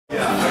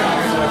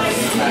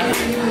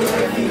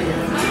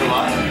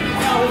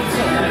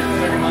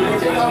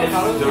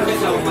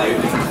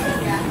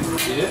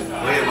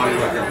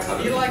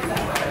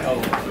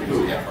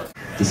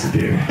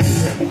Disappear.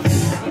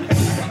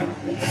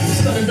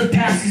 Son of the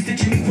past is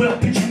stitching me quill,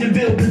 pitching the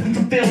bill, living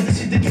fulfilled,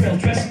 this is the drill,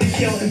 dressing to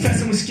kill,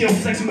 impressing with skill,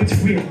 flexing with the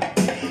real.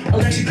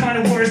 Election kind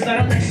of words,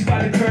 not elections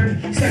by the curve.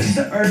 Sections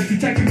the earth,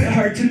 protected with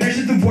hurt, to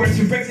measure the words,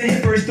 to break the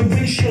hit burst, the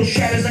windshield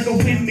shatters like a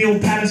windmill,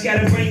 patterns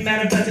scatter brain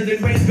manifested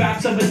in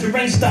raindrops of it, the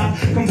rain stop,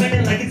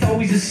 complaining like it's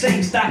always the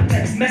same, stop,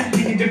 text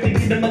messaging,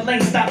 drifting into my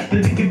lane, stop,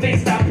 living convey,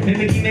 stop,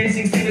 mimicking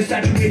menacing status,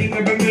 saturating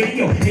urban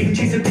radio, making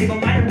chase of table,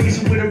 mind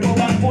erasing with a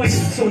robot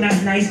voice, so not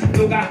nice,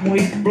 no got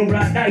moist,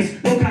 robot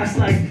dice, low cost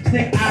life,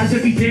 snake eyes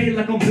every day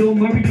like I'm Bill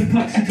Murray and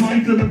Pucks and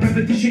Tony, feel the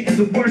repetition in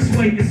the worst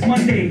way, it's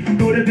Monday,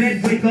 go to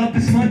bed, wake up,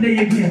 it's Monday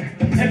again.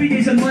 Every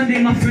day's a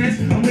Monday, my friends.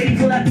 I'm waiting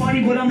for that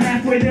party, but I'm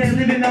halfway there,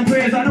 living on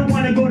prayers. I don't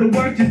want to go to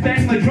work, just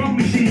bang my drum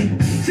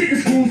machine. Sit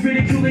in schools,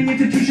 ridiculing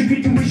institution,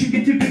 tuition,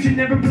 get your picture,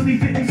 never really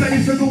fit inside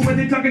a circle where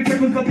they're talking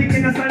circles, but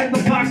thinking outside of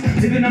the box.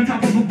 Living on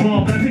top of a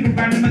ball, but I think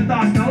around in my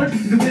thoughts. Knowledge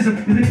is a wisdom,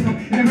 is an income,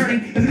 and I'm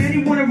hurting. Isn't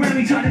anyone around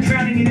me trying to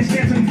drowning in this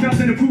dance and felt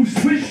and approved?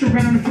 Swish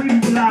around the free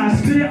will lie,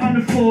 spit it on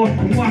the floor,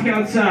 and walk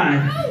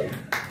outside.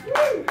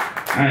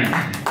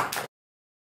 Alright.